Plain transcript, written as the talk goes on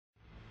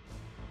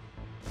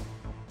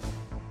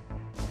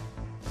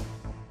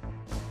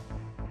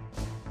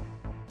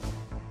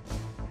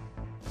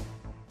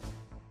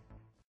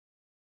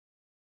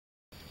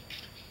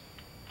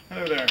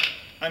Hello there,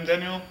 I'm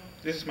Daniel.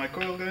 This is my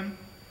coil gun.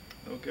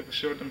 I'll give a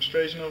short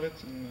demonstration of it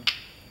and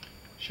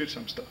shoot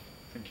some stuff.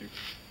 Thank you.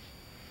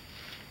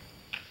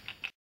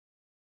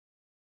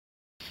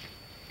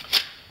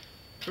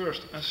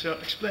 First, I shall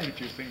explain a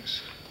few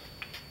things.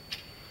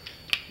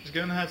 This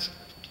gun has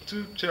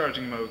two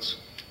charging modes.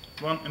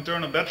 One,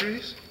 internal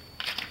batteries.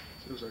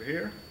 Those are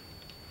here.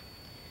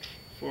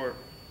 4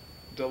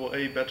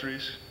 AA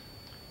batteries,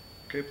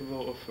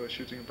 capable of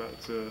shooting about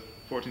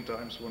 14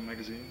 times one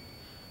magazine.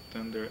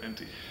 Then they're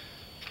empty.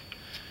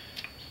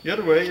 The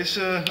other way is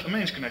a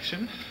mains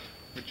connection,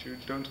 which you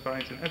don't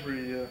find in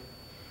every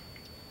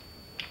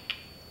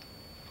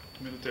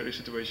military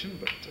situation,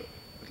 but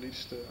at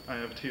least I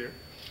have it here.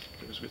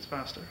 It goes a bit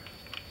faster.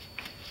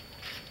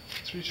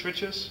 3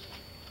 switches,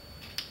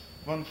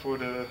 one for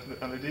the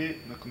LED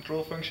and the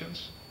control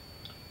functions,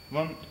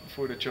 one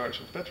for the charge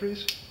of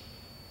batteries,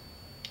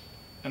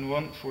 and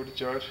one for the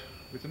charge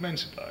with the main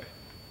supply.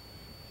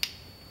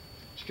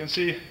 As you can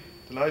see,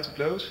 the light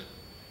glows.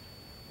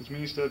 It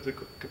means that the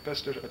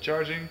capacitors are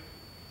charging.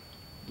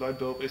 The light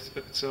bulb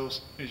itself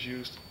is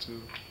used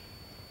to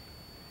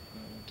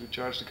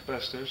charge the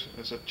capacitors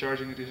as a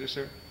charging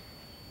resistor.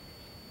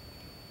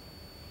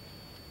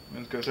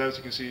 When it goes out,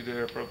 you can see they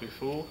are probably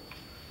full.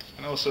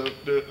 And also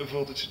the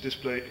voltage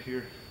display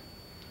here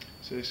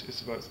says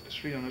it's about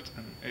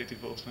 380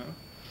 volts now.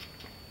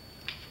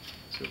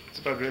 So it's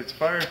about ready to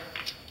fire.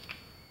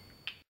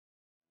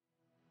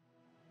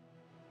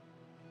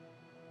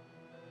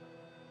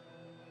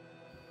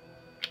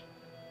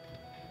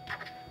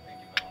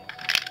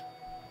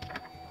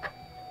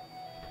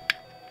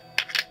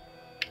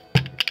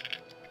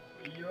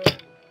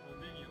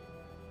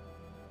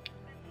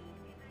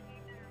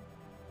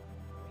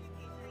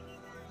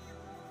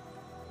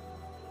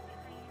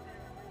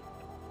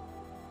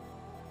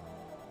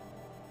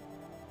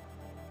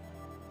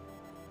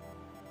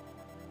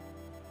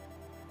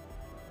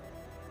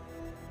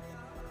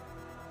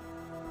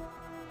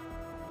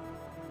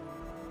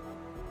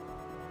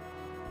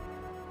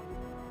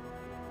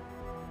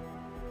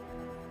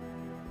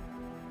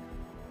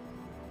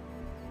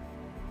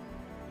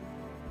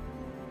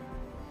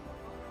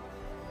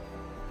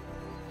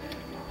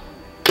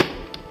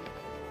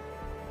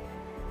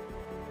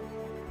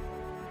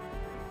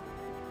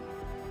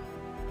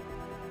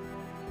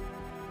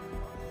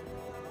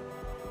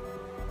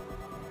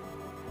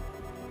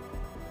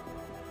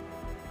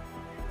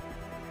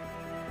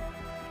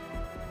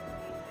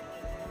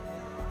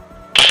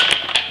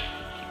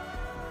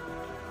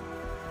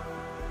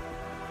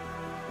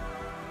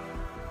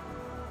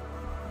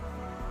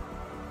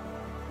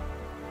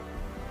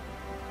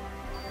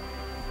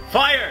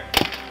 Fire!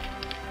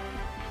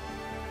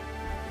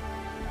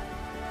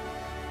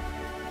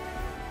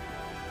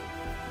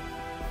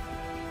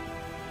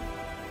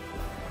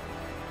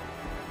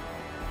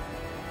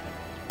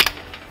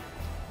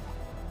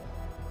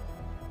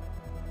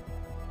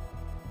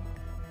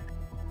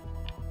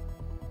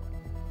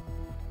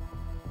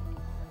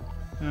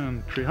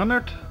 And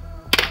 300.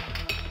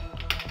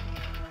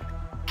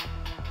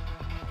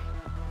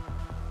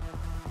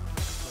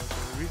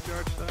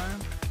 Recharge time.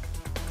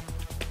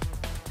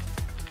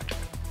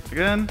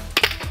 Again.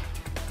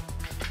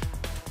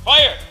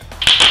 Fire!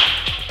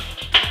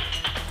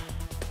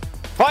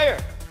 Fire!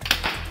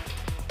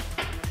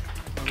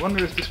 I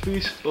wonder if this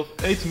piece of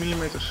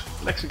 8mm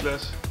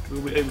plexiglass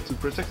will be able to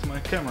protect my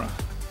camera.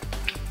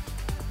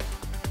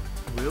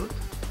 Will it?